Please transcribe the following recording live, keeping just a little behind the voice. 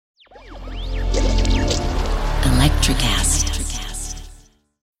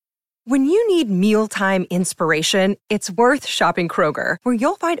When you need mealtime inspiration, it's worth shopping Kroger, where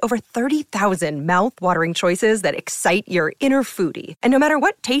you'll find over 30,000 mouth-watering choices that excite your inner foodie. And no matter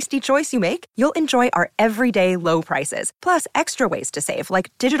what tasty choice you make, you'll enjoy our everyday low prices, plus extra ways to save,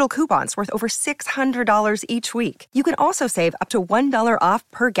 like digital coupons worth over $600 each week. You can also save up to $1 off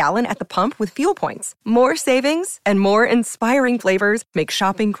per gallon at the pump with fuel points. More savings and more inspiring flavors make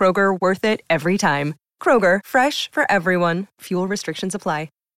shopping Kroger worth it every time. Kroger, fresh for everyone. Fuel restrictions apply.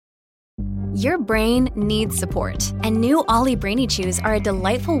 Your brain needs support, and new Ollie Brainy Chews are a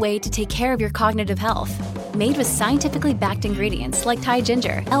delightful way to take care of your cognitive health. Made with scientifically backed ingredients like Thai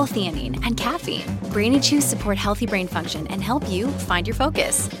ginger, L-theanine, and caffeine, Brainy Chews support healthy brain function and help you find your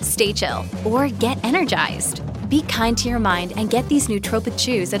focus, stay chill, or get energized. Be kind to your mind and get these nootropic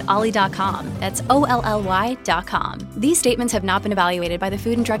chews at ollie.com. That's OLLY.com. These statements have not been evaluated by the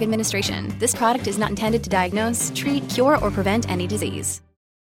Food and Drug Administration. This product is not intended to diagnose, treat, cure, or prevent any disease.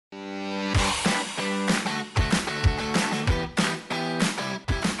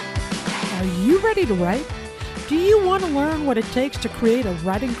 Are you ready to write? Do you want to learn what it takes to create a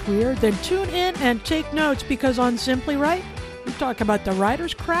writing career? Then tune in and take notes, because on Simply Write, we talk about the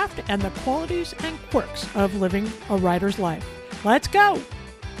writer's craft and the qualities and quirks of living a writer's life. Let's go!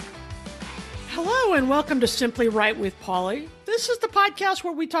 Hello and welcome to Simply Write with Polly. This is the podcast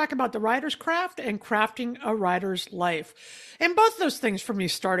where we talk about the writer's craft and crafting a writer's life. And both those things for me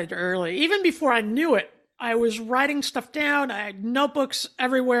started early. Even before I knew it, I was writing stuff down. I had notebooks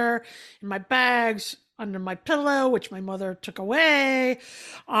everywhere in my bags, under my pillow, which my mother took away.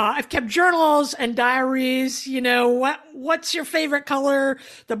 I've kept journals and diaries. You know, what's your favorite color?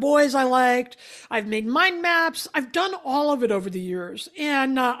 The boys I liked. I've made mind maps. I've done all of it over the years.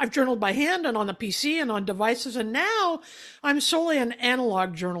 And I've journaled by hand and on the PC and on devices. And now I'm solely an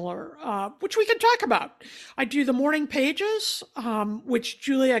analog journaler, which we can talk about. I do the morning pages, which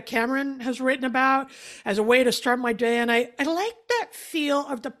Julia Cameron has written about as a way to start my day. And I like that feel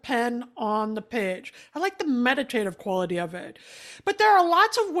of the pen on the page. I like the meditative quality of it. But there are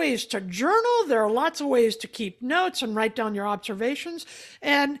lots of ways to journal. There are lots of ways to keep notes and write down your observations.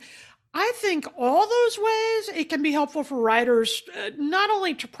 And I think all those ways, it can be helpful for writers, not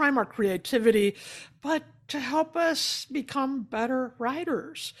only to prime our creativity, but to help us become better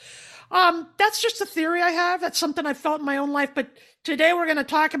writers. That's just a theory I have. That's something I felt in my own life. But today we're going to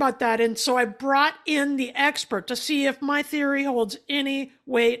talk about that. And so I brought in the expert to see if my theory holds any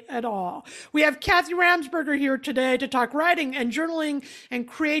weight at all. We have Kathy Ramsperger here today to talk writing and journaling and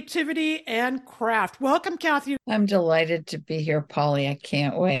creativity and craft. Welcome, Kathy. I'm delighted to be here, Polly. I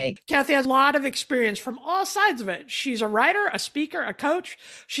can't wait. Kathy has a lot of experience from all sides of it. She's a writer, a speaker, a coach.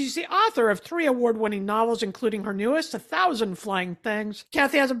 She's the author of 3 award-winning novels, including her newest, 1,000 Flying Things.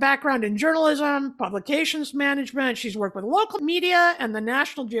 Kathy has a background in journalism, publications management. She's worked with local media and the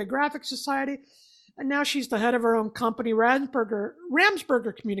National Geographic Society. And now she's the head of her own company,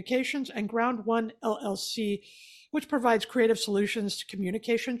 Ramsperger Communications and Ground One LLC, which provides creative solutions to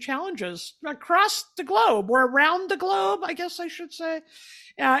communication challenges across the globe, or around the globe, I guess I should say,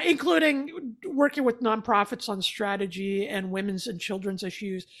 including working with nonprofits on strategy and women's and children's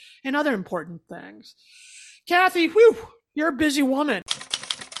issues and other important things. Kathy, you're a busy woman.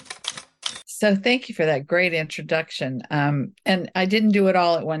 So thank you for that great introduction. And I didn't do it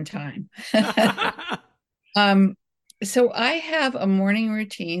all at one time. So I have a morning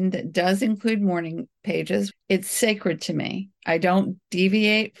routine that does include morning pages. It's sacred to me. I don't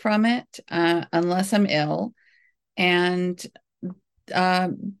deviate from it unless I'm ill. And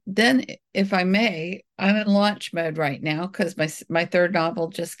then, if I may, I'm in launch mode right now because my third novel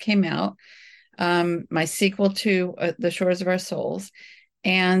just came out, my sequel to The Shores of Our Souls.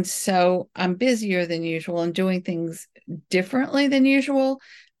 And so I'm busier than usual and doing things differently than usual.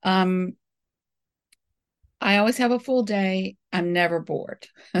 I always have a full day. I'm never bored,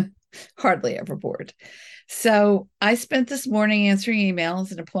 hardly ever bored. So I spent this morning answering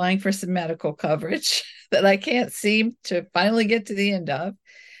emails and applying for some medical coverage that I can't seem to finally get to the end of.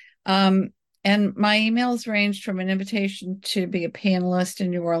 And my emails ranged from an invitation to be a panelist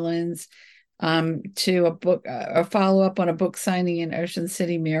in New Orleans, to a follow-up on a book signing in Ocean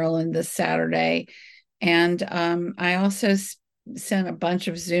City, Maryland this Saturday. And I also sent a bunch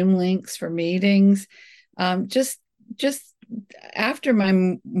of Zoom links for meetings, just after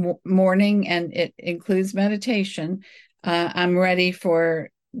my morning, and it includes meditation. I'm ready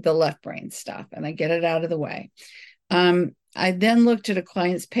for the left brain stuff, and I get it out of the way. I then looked at a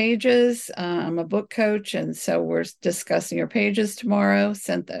client's pages. I'm a book coach, and so we're discussing her pages tomorrow,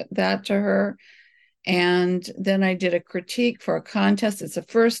 sent that to her. And then I did a critique for a contest. It's a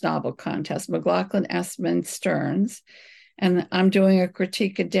first novel contest, McLaughlin Esmond Stearns. And I'm doing a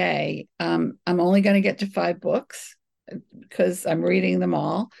critique a day. I'm only going to get to 5 books because I'm reading them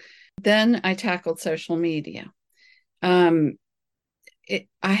all. Then I tackled social media. I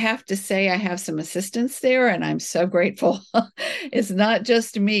have to say I have some assistance there, and I'm so grateful. It's not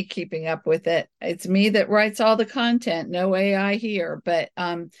just me keeping up with it. It's me that writes all the content. No AI here, but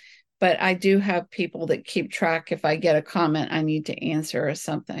I do have people that keep track. If I get a comment I need to answer or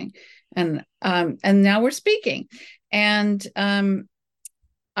something, and now we're speaking, and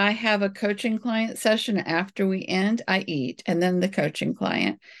I have a coaching client session after we end. I eat, and then the coaching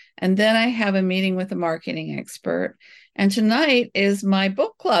client, and then I have a meeting with a marketing expert. And tonight is my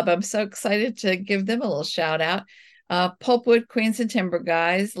book club. I'm so excited to give them a little shout out. Pulpwood Queens and Timber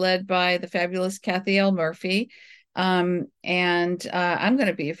Guys, led by the fabulous Kathy L. Murphy. And I'm going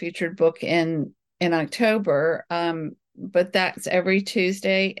to be a featured book in October. But that's every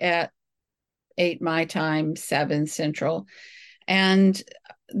Tuesday at 8 my time, 7 Central. And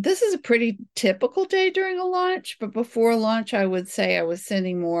this is a pretty typical day during a launch, but before launch, I would say I was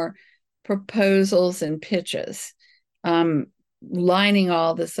sending more proposals and pitches, lining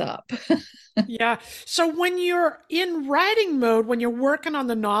all this up. Yeah. So when you're in writing mode, when you're working on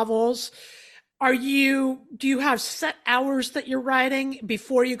the novels, do you have set hours that you're writing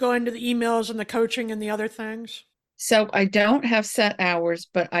before you go into the emails and the coaching and the other things? So I don't have set hours,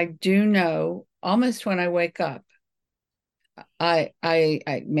 but I do know almost when I wake up, I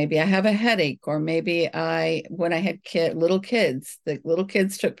maybe I have a headache, or maybe when I had little kids, the little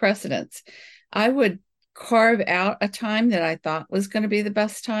kids took precedence. I would carve out a time that I thought was going to be the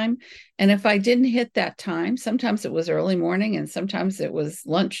best time. And if I didn't hit that time, sometimes it was early morning and sometimes it was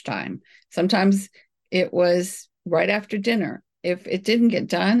lunchtime. Sometimes it was right after dinner. If it didn't get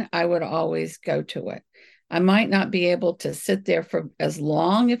done, I would always go to it. I might not be able to sit there for as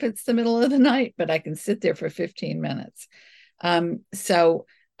long if it's the middle of the night, but I can sit there for 15 minutes. So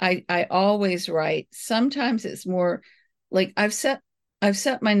I always write. Sometimes it's more like I've set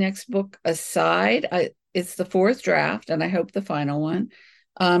my next book aside. It's the 4th draft, and I hope the final one,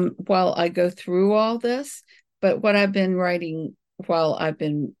 while I go through all this. But what I've been writing while I've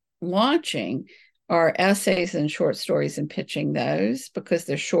been launching are essays and short stories, and pitching those because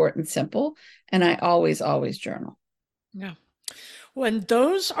they're short and simple. And I always journal. Yeah. Well, and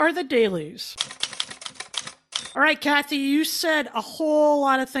those are the dailies. All right, Kathy, you said a whole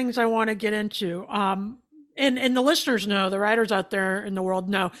lot of things I want to get into. And the listeners know, the writers out there in the world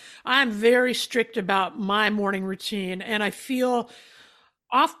know, I'm very strict about my morning routine, and I feel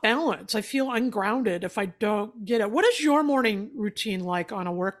off balance. I feel ungrounded if I don't get it. What is your morning routine like on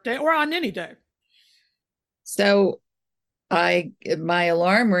a work day or on any day? So my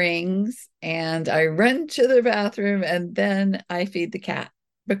alarm rings and I run to the bathroom, and then I feed the cat,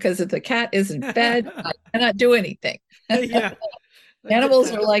 because if the cat isn't fed, I cannot do anything. Yeah.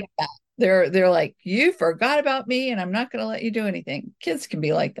 Animals are like that. They're like, you forgot about me and I'm not going to let you do anything. Kids can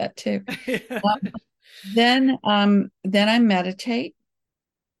be like that too. Then I meditate,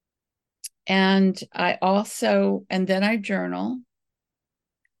 and then I journal,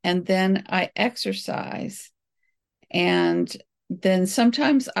 and then I exercise, and then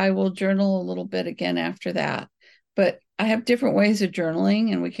sometimes I will journal a little bit again after that. But I have different ways of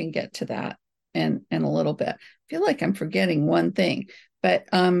journaling, and we can get to that in a little bit. I feel like I'm forgetting one thing, but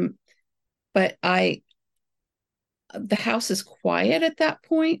the house is quiet at that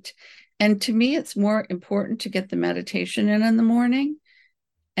point. And to me, it's more important to get the meditation in the morning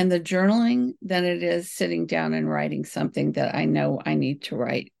and the journaling than it is sitting down and writing something that I know I need to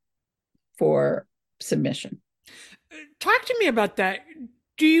write for submission. Talk to me about that.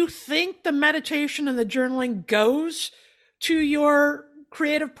 Do you think the meditation and the journaling goes to your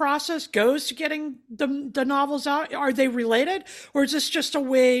creative process, goes to getting the novels out? Are they related? Or is this just a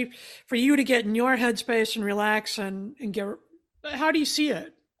way for you to get in your headspace and relax and get, how do you see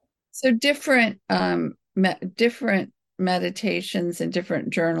it? So different meditations and different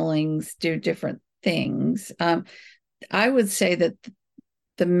journalings do different things. I would say that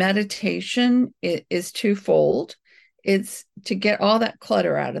the meditation is twofold. It's to get all that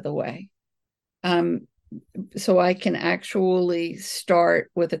clutter out of the way, so I can actually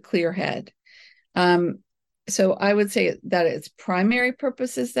start with a clear head. So I would say that its primary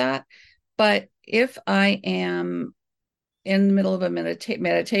purpose is that. But if I am in the middle of a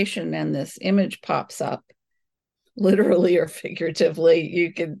meditation and this image pops up, literally or figuratively,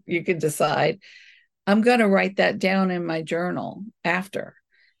 you can decide, I'm going to write that down in my journal after.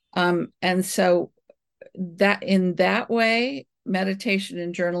 And so that in that way, meditation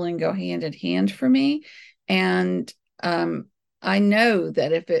and journaling go hand in hand for me. And I know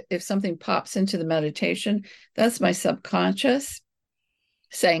that if something pops into the meditation, that's my subconscious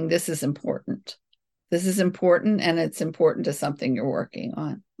saying this is important. This is important, and it's important to something you're working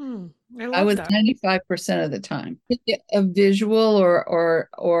on. I was that. 95% of the time. A visual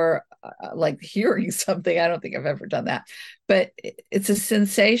or like hearing something. I don't think I've ever done that, but it's a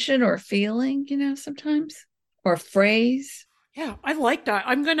sensation or a feeling, sometimes, or a phrase. Yeah, I like that.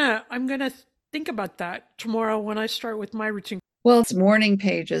 I'm gonna think about that tomorrow when I start with my routine. Well, it's morning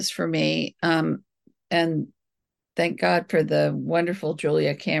pages for me. And thank God for the wonderful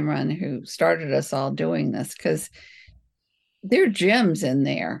Julia Cameron who started us all doing this, because there are gems in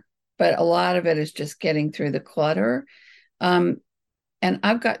there, but a lot of it is just getting through the clutter. And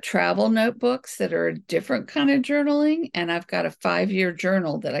I've got travel notebooks that are a different kind of journaling. And I've got a 5-year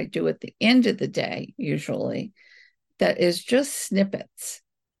journal that I do at the end of the day, usually, that is just snippets.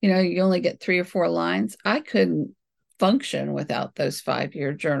 You only get 3 or 4 lines. I couldn't function without those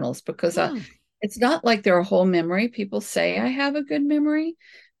 5-year journals because it's not like they're a whole memory. People say I have a good memory,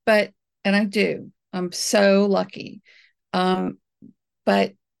 and I do. I'm so lucky.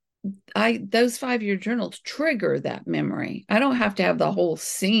 But those 5-year journals trigger that memory. I don't have to have the whole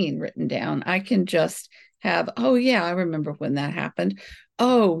scene written down. I can just have, oh yeah, I remember when that happened.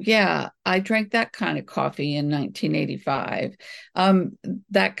 Oh yeah, I drank that kind of coffee in 1985.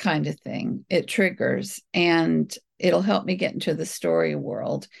 That kind of thing. It triggers, and it'll help me get into the story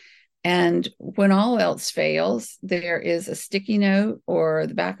world. And when all else fails, there is a sticky note or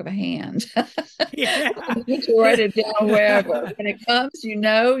the back of a hand. Yeah. You need to write it down wherever. When it comes, you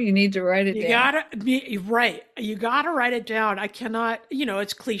need to write it down. You gotta write it down. I cannot,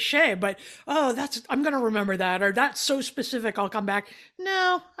 it's cliche, but I'm gonna remember that, or that's so specific, I'll come back.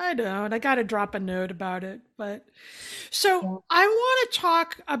 No, I don't. I gotta drop a note about it. But so I want to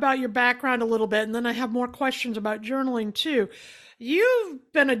talk about your background a little bit, and then I have more questions about journaling too.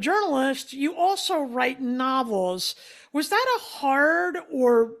 You've been a journalist. You also write novels. Was that a hard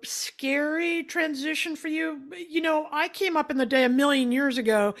or scary transition for you? I came up in the day a million years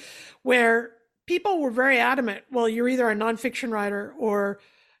ago where people were very adamant. Well, you're either a nonfiction writer or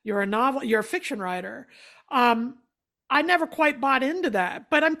you're a fiction writer. I never quite bought into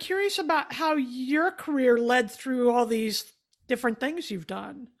that, but I'm curious about how your career led through all these different things you've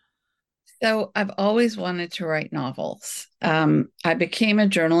done. So I've always wanted to write novels. I became a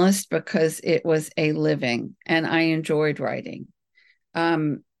journalist because it was a living and I enjoyed writing.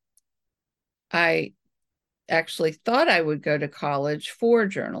 I actually thought I would go to college for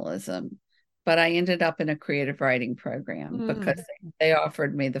journalism, but I ended up in a creative writing program because they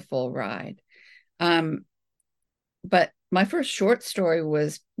offered me the full ride. But my first short story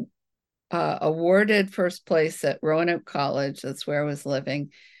was awarded first place at Roanoke College. That's where I was living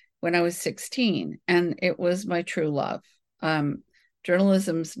when I was 16, and it was my true love.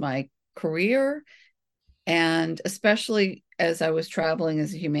 Journalism's my career, and especially as I was traveling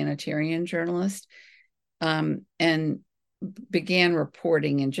as a humanitarian journalist, and began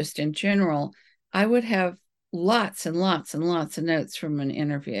reporting, and just in general, I would have lots and lots and lots of notes from an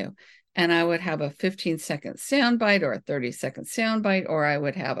interview, and I would have a 15-second soundbite or a 30-second soundbite, or I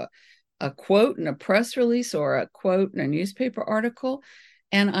would have a quote in a press release or a quote in a newspaper article.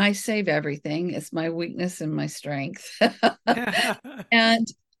 And I save everything. It's my weakness and my strength. And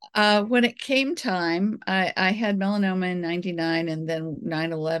when it came time, I had melanoma in 99, and then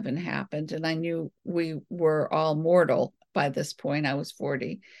 9/11 happened, and I knew we were all mortal by this point. I was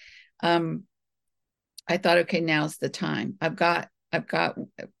 40. I thought, okay, now's the time. I've got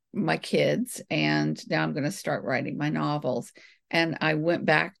my kids, and now I'm going to start writing my novels. And I went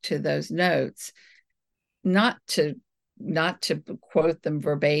back to those notes, not to quote them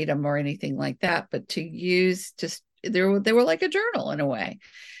verbatim or anything like that, but to use they were like a journal in a way.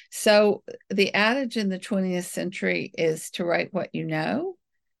 So the adage in the 20th century is to write what you know.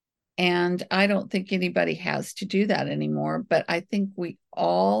 And I don't think anybody has to do that anymore, but I think we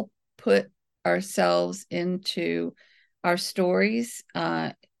all put ourselves into our stories.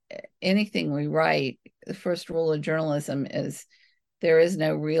 Anything we write, the first rule of journalism is there is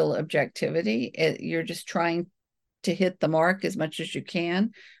no real objectivity. You're just trying to hit the mark as much as you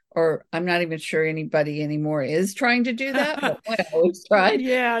can, or I'm not even sure anybody anymore is trying to do that, but I always tried.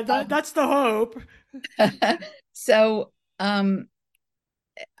 Yeah, that's the hope. So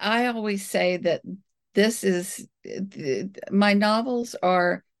I always say that my novels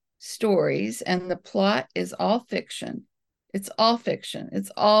are stories, and the plot is all fiction. It's all fiction.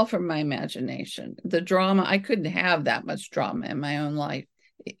 It's all from my imagination. The drama, I couldn't have that much drama in my own life,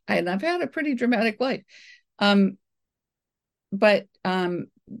 and I've had a pretty dramatic life. but the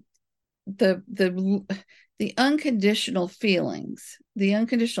the unconditional feelings, the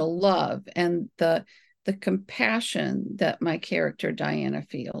unconditional love, and the compassion that my character Diana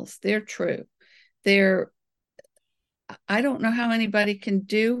feels, they're true. They're I don't know how anybody can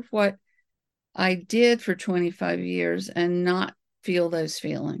do what I did for 25 years and not feel those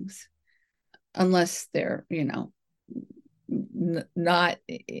feelings unless they're, not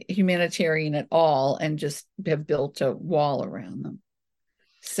humanitarian at all and just have built a wall around them.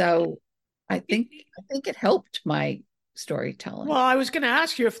 So I think it helped my storytelling. Well, I was going to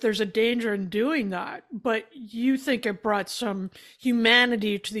ask you if there's a danger in doing that, but you think it brought some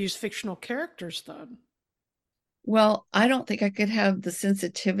humanity to these fictional characters then? Well, I don't think I could have the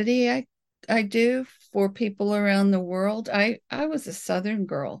sensitivity I do for people around the world. I was a Southern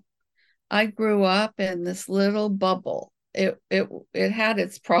girl. I grew up in this little bubble. It had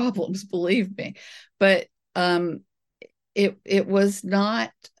its problems, believe me, but it was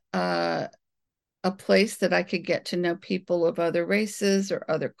not a place that I could get to know people of other races or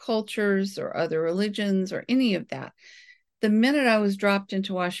other cultures or other religions or any of that. The minute I was dropped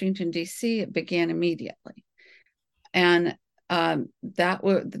into Washington, D.C., it began immediately. And that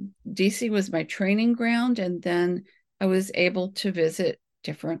was DC was my training ground, and then I was able to visit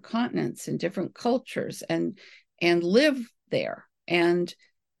different continents and different cultures and live there. And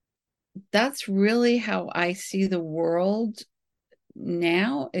that's really how I see the world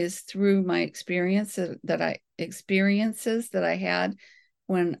now, is through my experiences that I had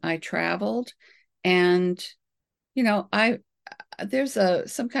when I traveled. And I there's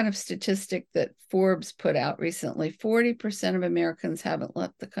some kind of statistic that Forbes put out recently. 40% of Americans haven't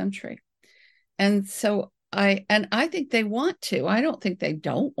left the country. And so I think they want to. I don't think they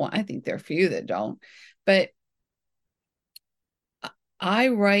don't want. I think there are few that don't. But I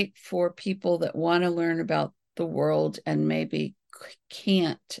write for people that want to learn about the world and maybe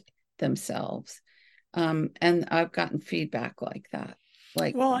can't themselves. And I've gotten feedback like that.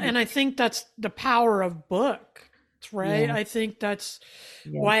 Like, Well, and I think that's the power of book, right? yeah, I think that's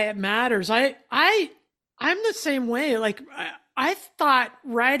yeah. why it matters. I'm the same way. Like I thought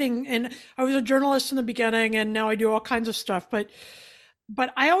writing, and I was a journalist in the beginning, and now I do all kinds of stuff. But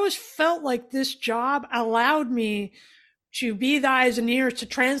I always felt like this job allowed me to be the eyes and ears to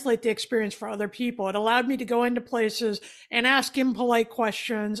translate the experience for other people. It allowed me to go into places and ask impolite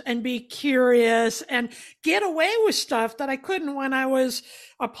questions and be curious and get away with stuff that I couldn't when I was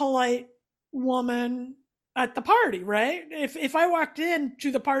a polite woman at the party, right? If I walked in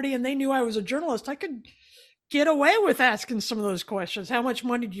to the party and they knew I was a journalist, I could get away with asking some of those questions. How much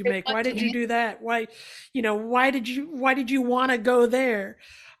money did you make? Why did you do that? Why did you want to go there?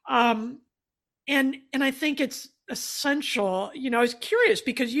 And I think it's essential. I was curious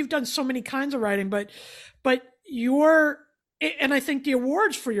because you've done so many kinds of writing, but and I think the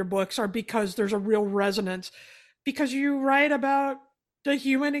awards for your books are because there's a real resonance, because you write about the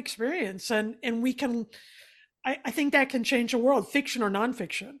human experience, and we can. I think that can change the world, fiction or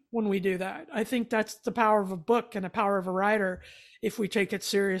nonfiction, when we do that. I think that's the power of a book and the power of a writer if we take it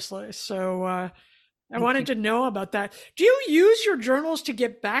seriously. So I wanted to know about that. Do you use your journals to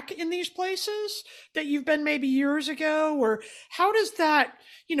get back in these places that you've been maybe years ago? Or how does that,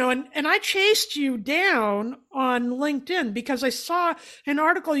 and I chased you down on LinkedIn because I saw an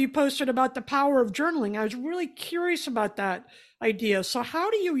article you posted about the power of journaling. I was really curious about that idea. So how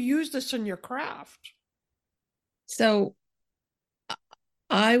do you use this in your craft? So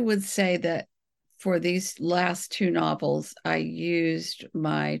I would say that for these last two novels, I used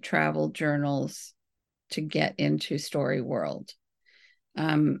my travel journals to get into story world.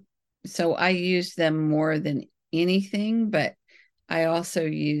 So I used them more than anything, but I also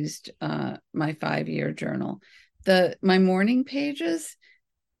used my 5-year journal. My morning pages,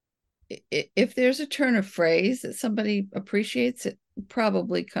 if there's a turn of phrase that somebody appreciates, it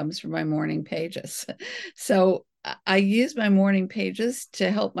probably comes from my morning pages. So I use my morning pages to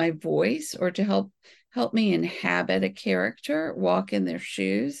help my voice, or to help me inhabit a character, walk in their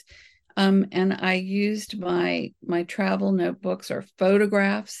shoes. And I used my travel notebooks or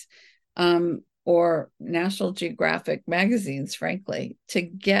photographs, or National Geographic magazines, frankly, to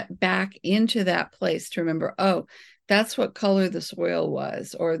get back into that place, to remember, oh, that's what color the soil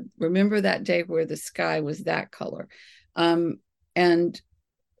was, or remember that day where the sky was that color. And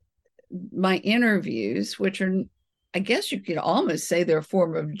my interviews, which are, I guess you could almost say they're a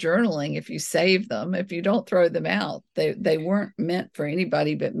form of journaling if you save them, if you don't throw them out. They weren't meant for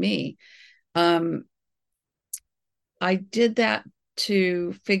anybody but me. I did that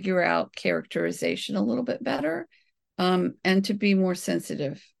to figure out characterization a little bit better, and to be more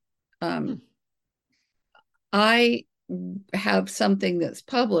sensitive. I have something that's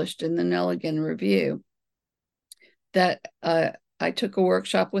published in the Nelligan Review that I took a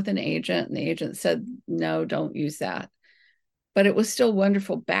workshop with an agent, and the agent said, no, don't use that. But it was still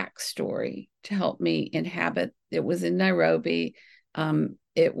wonderful backstory to help me inhabit. It was in Nairobi.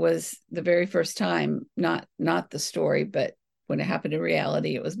 It was the very first time, not the story, but when it happened in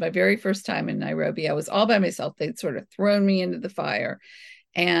reality, it was my very first time in Nairobi. I was all by myself. They'd sort of thrown me into the fire.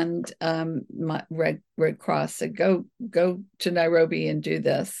 And my Red Cross said, go to Nairobi and do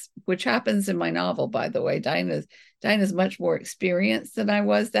this, which happens in my novel, by the way. Dinah's much more experienced than I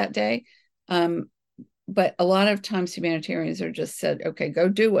was that day. But a lot of times humanitarians are just said, okay, go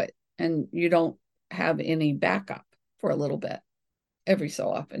do it. And you don't have any backup for a little bit. Every so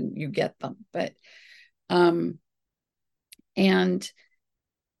often you get them. But, and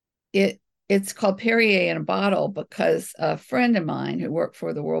it's called Perrier in a bottle because a friend of mine who worked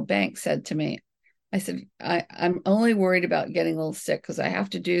for the World Bank said to me, I said, I'm only worried about getting a little sick because I have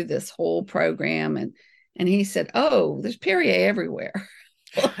to do this whole program. And he said, oh, there's Perrier everywhere.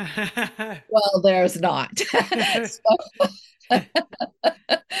 Well, there's not. There's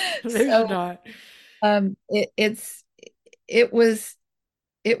not. It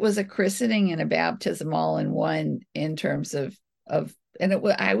was a christening and a baptism all in one in terms of and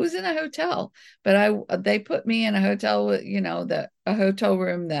I was in a hotel, but they put me in a hotel with, a hotel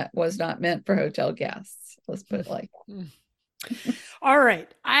room that was not meant for hotel guests. Let's put it like that. All right.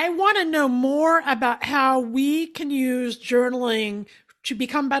 I want to know more about how we can use journaling to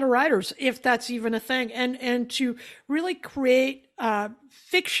become better writers, if that's even a thing, and to really create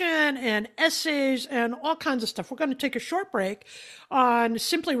fiction and essays and all kinds of stuff. We're going to take a short break on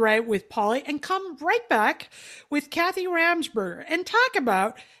Simply Write with Polly and come right back with Kathy Ramsperger and talk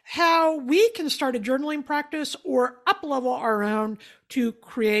about how we can start a journaling practice or up-level our own to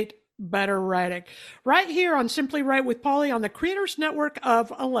create better writing. Right here on Simply Write with Polly on the Creators Network of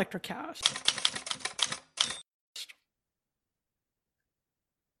Electrocast.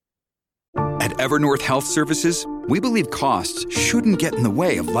 At Evernorth Health Services, we believe costs shouldn't get in the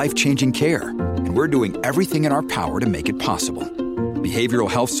way of life-changing care, and we're doing everything in our power to make it possible. Behavioral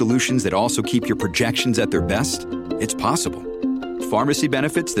health solutions that also keep your projections at their best? It's possible. Pharmacy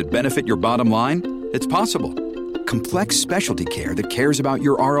benefits that benefit your bottom line? It's possible. Complex specialty care that cares about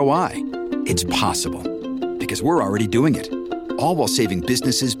your ROI? It's possible. Because we're already doing it. All while saving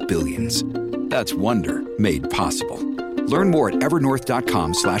businesses billions. That's Wonder made possible. Learn more at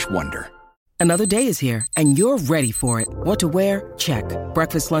evernorth.com/wonder. Another day is here, and you're ready for it. What to wear? Check.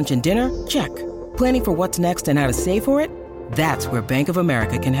 Breakfast, lunch, and dinner? Check. Planning for what's next and how to save for it? That's where Bank of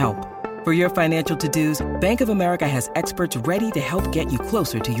America can help. For your financial to-dos, Bank of America has experts ready to help get you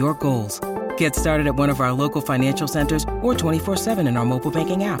closer to your goals. Get started at one of our local financial centers or 24/7 in our mobile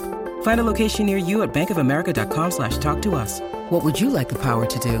banking app. Find a location near you at bankofamerica.com/talktous. What would you like the power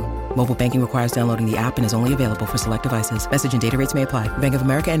to do? Mobile banking requires downloading the app and is only available for select devices. Message and data rates may apply. Bank of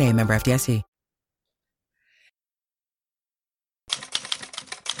America N.A., member FDIC.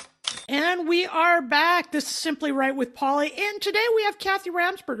 And we are back. This is Simply Write with Polly. And today we have Kathy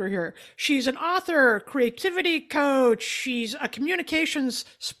Ramsperger here. She's an author, creativity coach. She's a communications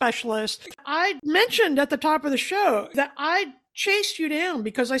specialist. I mentioned at the top of the show that I chased you down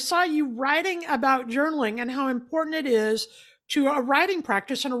because I saw you writing about journaling and how important it is to a writing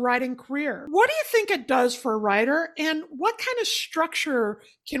practice and a writing career. What do you think it does for a writer? And what kind of structure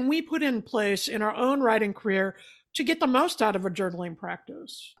can we put in place in our own writing career to get the most out of a journaling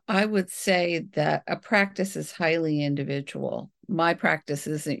practice? I would say that a practice is highly individual. My practice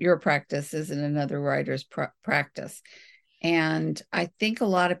isn't your practice, isn't another writer's practice. And I think a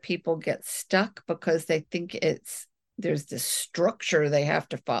lot of people get stuck because they think there's this structure they have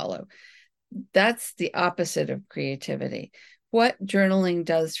to follow. That's the opposite of creativity. What journaling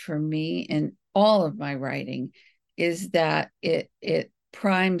does for me in all of my writing is that it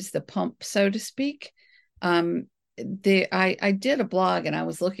primes the pump, so to speak. I did a blog and I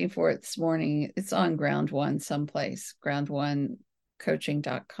was looking for it this morning. It's on Ground One someplace,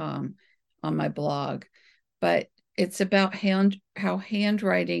 groundonecoaching.com on my blog. But it's about how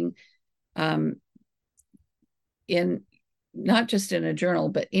handwriting in not just in a journal,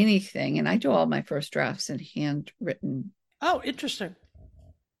 but anything. And I do all my first drafts in handwritten. Oh, interesting.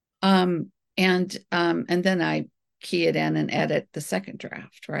 And then I key it in and edit the second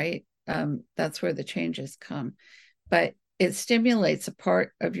draft, right? That's where the changes come. But it stimulates a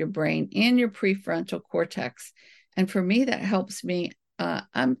part of your brain in your prefrontal cortex. And for me, that helps me.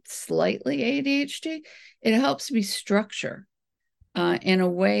 I'm slightly ADHD. It helps me structure in a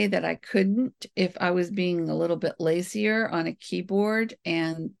way that I couldn't if I was being a little bit lazier on a keyboard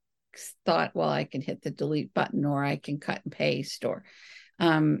and thought, well, I can hit the delete button, or I can cut and paste, or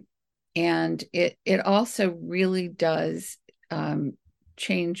and it also really does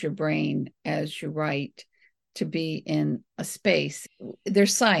change your brain as you write, to be in a space.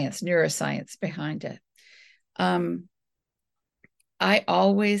 There's neuroscience behind it. I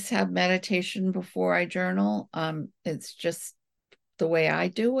always have meditation before I journal. It's just the way I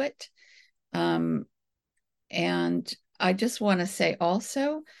do it. And I just want to say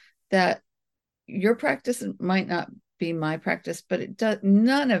also that your practice might not be my practice, but it does.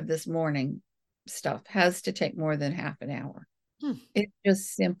 None of this morning stuff has to take more than half an hour. It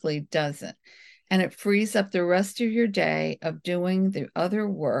just simply doesn't. And it frees up the rest of your day of doing the other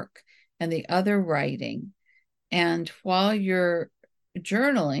work and the other writing. And while you're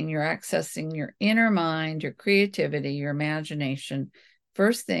journaling, you're accessing your inner mind, your creativity, your imagination,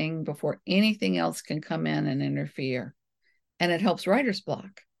 first thing before anything else can come in and interfere. And it helps writer's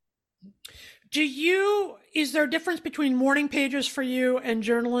block. Is there a difference between morning pages for you and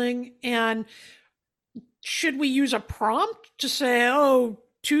journaling? And should we use a prompt to say, oh,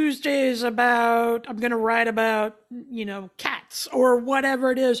 Tuesday is about, I'm going to write about, cats or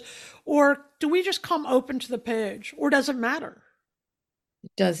whatever it is? Or do we just come open to the page, or does it matter?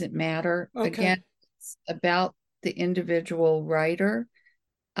 It doesn't matter. Okay. Again, it's about the individual writer.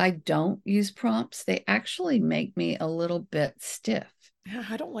 I don't use prompts. They actually make me a little bit stiff. Yeah,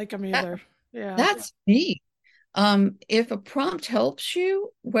 I don't like them either. That's me. If a prompt helps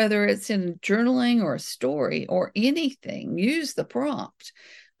you, whether it's in journaling or a story or anything, use the prompt.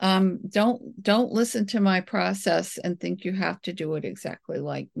 Don't listen to my process and think you have to do it exactly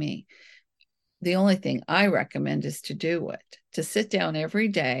like me. The only thing I recommend is to sit down every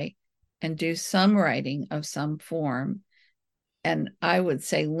day and do some writing of some form. And I would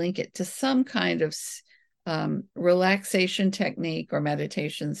say link it to some kind of relaxation technique or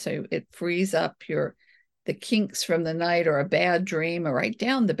meditation, so it frees up the kinks from the night, or a bad dream, or write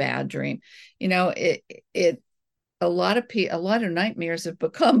down the bad dream. A lot of nightmares have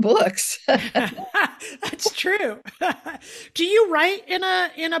become books. That's true. Do you write in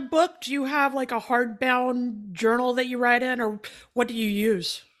a book? Do you have like a hardbound journal that you write in, or what do you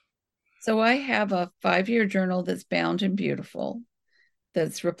use? So I have a 5-year journal that's bound and beautiful,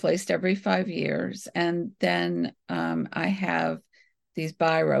 that's replaced every 5 years. And then I have these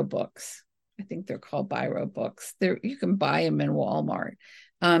biro books. I think they're called biro books. You can buy them in Walmart.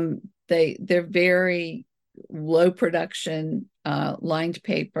 They're very low production, lined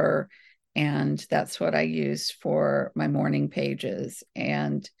paper, and that's what I use for my morning pages.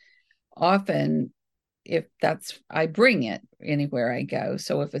 And often, I bring it anywhere I go.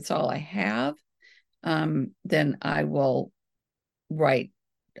 So if it's all I have, then I will write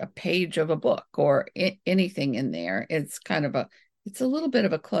a page of a book or anything in there. It's a little bit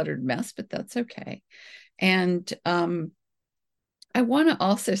of a cluttered mess, but that's okay. And I want to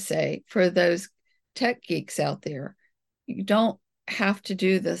also say, for those tech geeks out there, you don't have to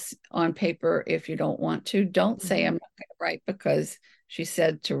do this on paper if you don't want to. Don't say, I'm not going to write because she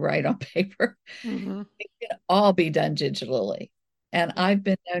said to write on paper. It can all be done digitally. And I've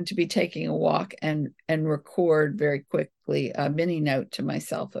been known to be taking a walk and record very quickly a mini note to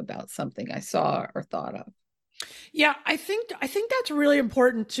myself about something I saw or thought of. Yeah, I think that's really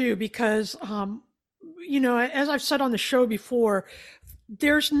important too, because as I've said on the show before,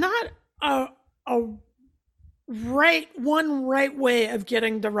 there's not a right way of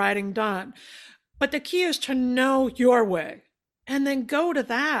getting the writing done. But the key is to know your way and then go to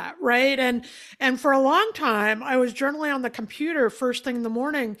that, right? And for a long time, I was journaling on the computer first thing in the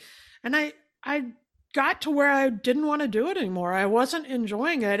morning, and I got to where I didn't want to do it anymore. I wasn't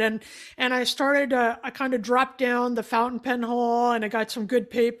enjoying it. And I started, I kind of dropped down the fountain pen hole, and I got some good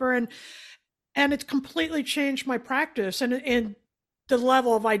paper, and it's completely changed my practice and the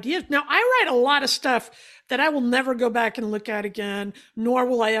level of ideas. Now, I write a lot of stuff that I will never go back and look at again, nor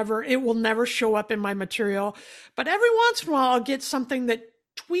will it will never show up in my material. But every once in a while, I'll get something that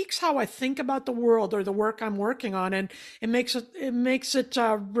tweaks how I think about the world or the work I'm working on, and it makes it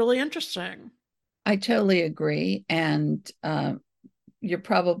really interesting. I totally agree. And I'm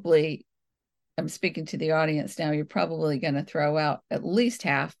speaking to the audience now, you're probably going to throw out at least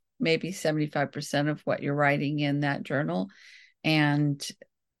half, maybe 75% of what you're writing in that journal. And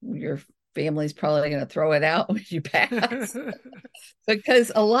your family's probably going to throw it out when you pass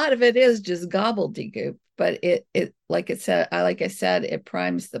because a lot of it is just gobbledygook. But it like I said, it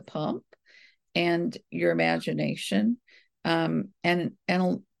primes the pump and your imagination, and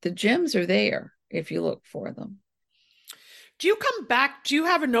the gems are there if you look for them. Do you come back? Do you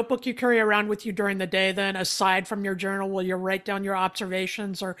have a notebook you carry around with you during the day then, aside from your journal? Will you write down your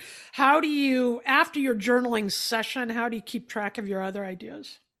observations? Or how do you, after your journaling session, how do you keep track of your other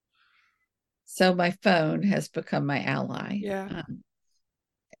ideas? So my phone has become my ally. Yeah.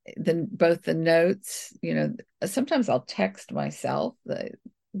 Both the notes, sometimes I'll text myself.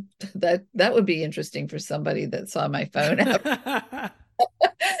 That would be interesting for somebody that saw my phone app.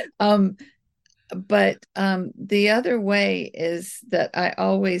 But the other way is that I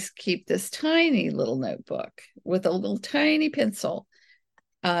always keep this tiny little notebook with a little tiny pencil.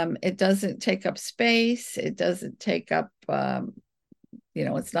 It doesn't take up space. It doesn't take up,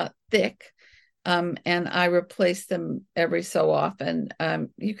 it's not thick. And I replace them every so often.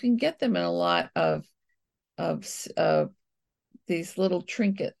 You can get them in a lot of these little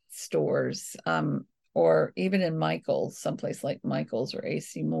trinket stores, or even in Michael's, someplace like Michael's or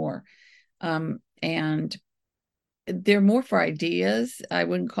AC Moore. And they're more for ideas. I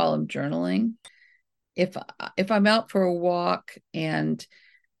wouldn't call them journaling. If I'm out for a walk, and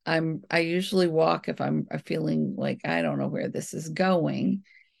I usually walk if I'm feeling like I don't know where this is going,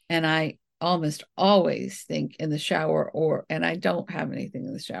 and I almost always think in the shower, and I don't have anything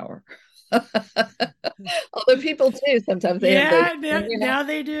in the shower. Although people do sometimes. They have those, now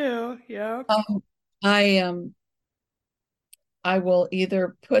they do. Yeah. I will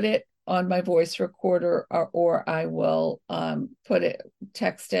either put it on my voice recorder, or I will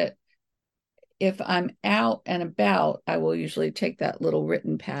text it. If I'm out and about, I will usually take that little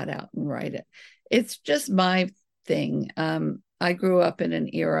written pad out and write it. It's just my thing. I grew up in an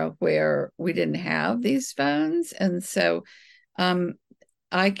era where we didn't have these phones, and so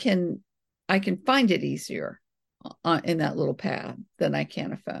I can find it easier in that little pad than I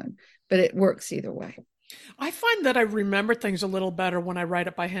can a phone, but it works either way. I find that I remember things a little better when I write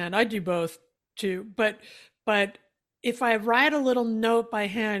it by hand. I do both too, but if I write a little note by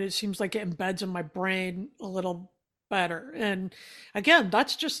hand, it seems like it embeds in my brain a little better. And again,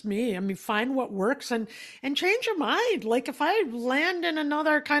 that's just me. I mean, find what works and change your mind. Like if I land in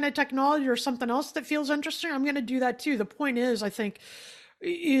another kind of technology or something else that feels interesting, I'm going to do that too. The point is, I think,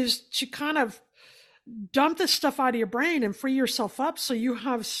 is to kind of dump this stuff out of your brain and free yourself up so you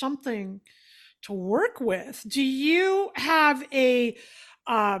have something to work with. Do you have a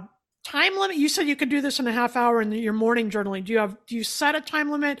time limit? You said you could do this in a half hour in your morning journaling. Do you set a time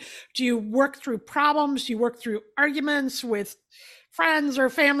limit? Do you work through problems? Do you work through arguments with friends or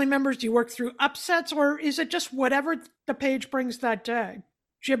family members? Do you work through upsets, or is it just whatever the page brings that day?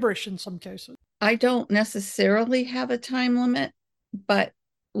 Gibberish in some cases. I don't necessarily have a time limit, but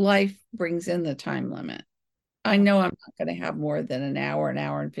life brings in the time limit. I know I'm not going to have more than an hour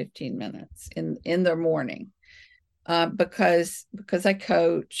and 15 minutes in the morning, because I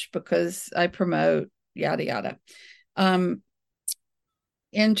coach, because I promote, yada, yada.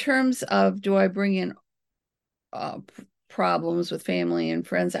 In terms of, do I bring in problems with family and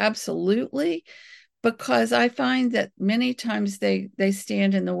friends? Absolutely, because I find that many times they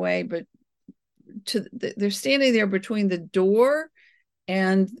stand in the way, but they're standing there between the door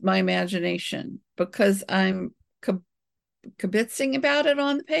and my imagination, because I'm kibitzing about it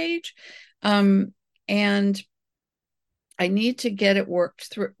on the page. And I need to get it worked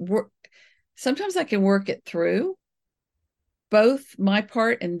through. Sometimes I can work it through, both my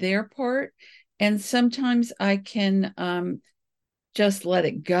part and their part. And sometimes I can just let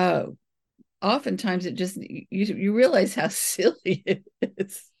it go. Oftentimes it just, you realize how silly it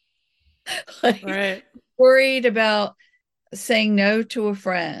is. Like, right. Worried about saying no to a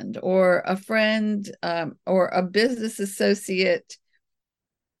friend, or a friend or a business associate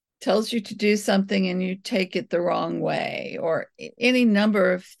tells you to do something and you take it the wrong way, or any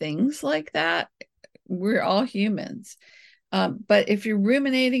number of things like that. We're all humans. But if you're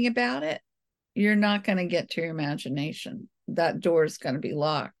ruminating about it, you're not going to get to your imagination. That door is going to be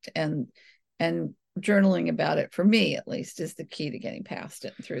locked. And journaling about it, for me at least, is the key to getting past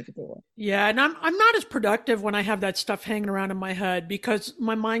it and through the door. Yeah, and I'm not as productive when I have that stuff hanging around in my head, because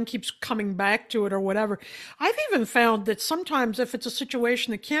my mind keeps coming back to it or whatever. I've even found that sometimes if it's a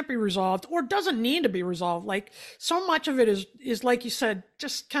situation that can't be resolved or doesn't need to be resolved, like so much of it is like you said,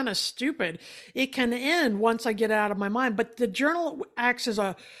 just kind of stupid, it can end once I get it out of my mind. But the journal acts as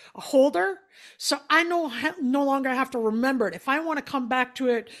a holder. So I no longer have to remember it. If I want to come back to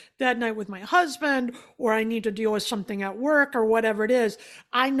it that night with my husband, or I need to deal with something at work or whatever it is,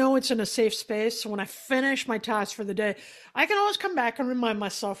 I know it's in a safe space. So when I finish my task for the day, I can always come back and remind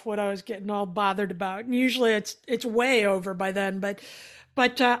myself what I was getting all bothered about. And usually it's way over by then, but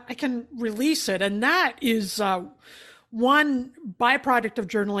I can release it. And that is one byproduct of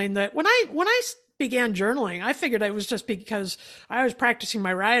journaling, that when I began journaling, I figured it was just because I was practicing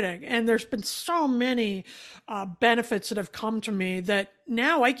my writing. And there's been so many benefits that have come to me that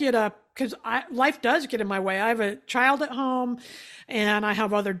now I get up, because life does get in my way. I have a child at home and I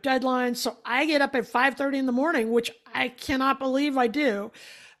have other deadlines. So I get up at 5:30 in the morning, which I cannot believe I do.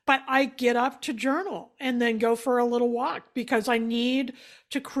 But I get up to journal and then go for a little walk because I need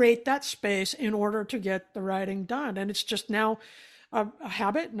to create that space in order to get the writing done. And it's just now a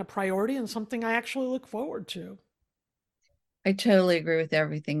habit and a priority and something I actually look forward to. I totally agree with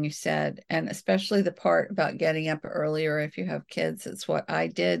everything you said, and especially the part about getting up earlier if you have kids. It's what I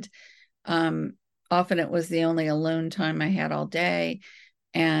did. Often it was the only alone time I had all day,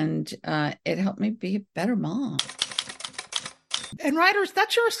 and it helped me be a better mom. And writers,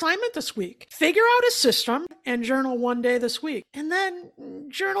 that's your assignment this week. Figure out a system and journal one day this week, and then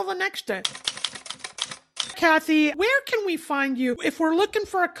journal the next day. Kathy, where can we find you? If we're looking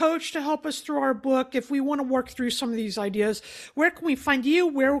for a coach to help us through our book, if we want to work through some of these ideas, where can we find you?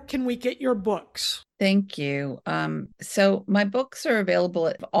 Where can we get your books? Thank you. So my books are available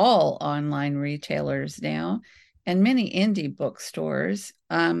at all online retailers now and many indie bookstores.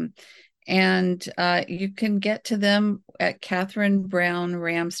 And you can get to them at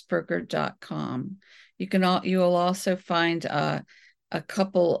KatherineBrownRamsperger.com. You will also find a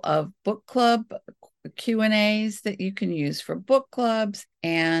couple of book club Q&As that you can use for book clubs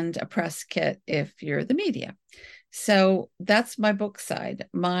and a press kit if you're the media. So that's my book side.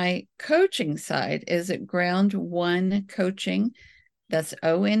 My coaching side is at Ground One Coaching. That's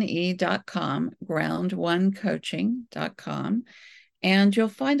ONE.com, groundonecoaching.com. And you'll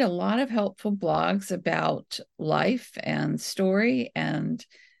find a lot of helpful blogs about life and story and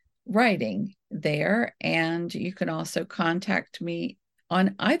writing there. And you can also contact me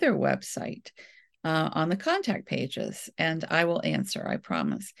on either website on the contact pages, and I will answer, I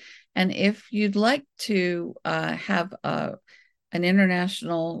promise. And if you'd like to have an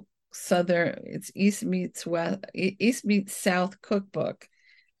international it's East meets South cookbook,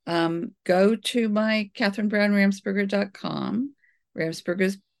 go to my KatherineBrownRamsperger.com. Ramsperger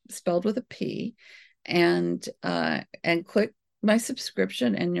is spelled with a P, and click my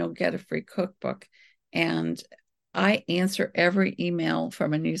subscription, and you'll get a free cookbook. And I answer every email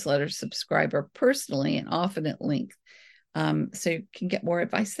from a newsletter subscriber personally and often at length, so you can get more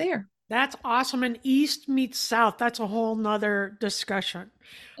advice there. That's awesome. And East meets South. That's a whole nother discussion.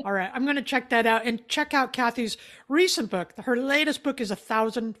 All right. I'm going to check that out and check out Kathy's recent book. Her latest book is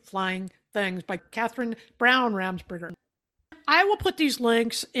 1,000 Flying Things by Katherine Brown Ramsperger. I will put these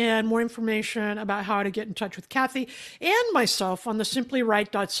links and more information about how to get in touch with Kathy and myself on the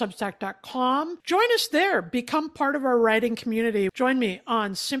simplywrite.substack.com. Join us there. Become part of our writing community. Join me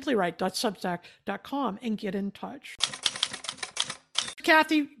on simplywrite.substack.com and get in touch.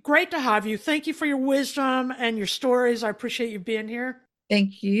 Kathy, great to have you. Thank you for your wisdom and your stories. I appreciate you being here.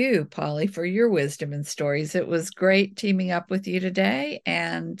 Thank you, Polly, for your wisdom and stories. It was great teaming up with you today,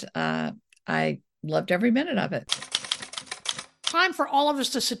 and I loved every minute of it. Time for all of us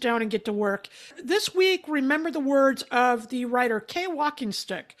to sit down and get to work. This week, remember the words of the writer Kay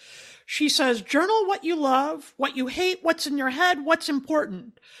Walkingstick. She says, journal what you love, what you hate, what's in your head, what's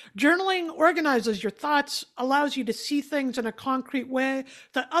important. Journaling organizes your thoughts, allows you to see things in a concrete way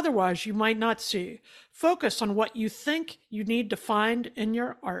that otherwise you might not see. Focus on what you think you need to find in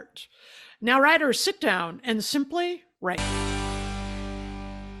your art. Now, writers, sit down and simply write.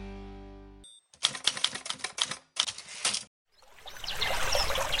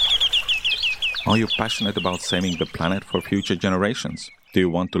 Are you passionate about saving the planet for future generations? Do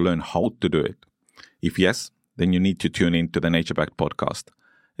you want to learn how to do it? If yes, then you need to tune in to the Nature Back podcast.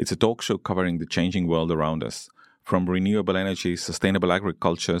 It's a talk show covering the changing world around us, from renewable energy, sustainable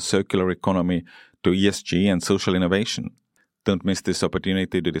agriculture, circular economy, to ESG and social innovation. Don't miss this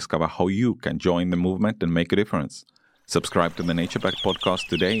opportunity to discover how you can join the movement and make a difference. Subscribe to the Nature Back podcast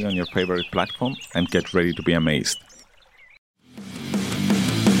today on your favorite platform and get ready to be amazed.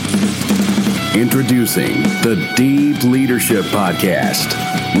 Introducing the Deep Leadership Podcast.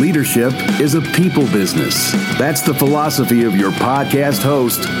 Leadership is a people business. That's the philosophy of your podcast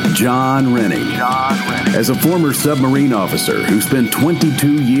host, John Rennie. As a former submarine officer who spent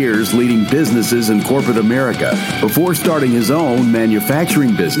 22 years leading businesses in corporate America before starting his own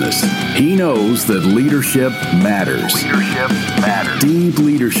manufacturing business, he knows that leadership matters. Deep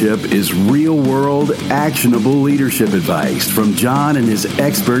Leadership is real-world, actionable leadership advice from John and his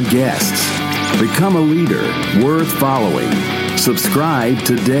expert guests. Become a leader worth following. Subscribe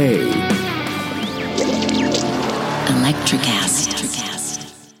today. Electricast.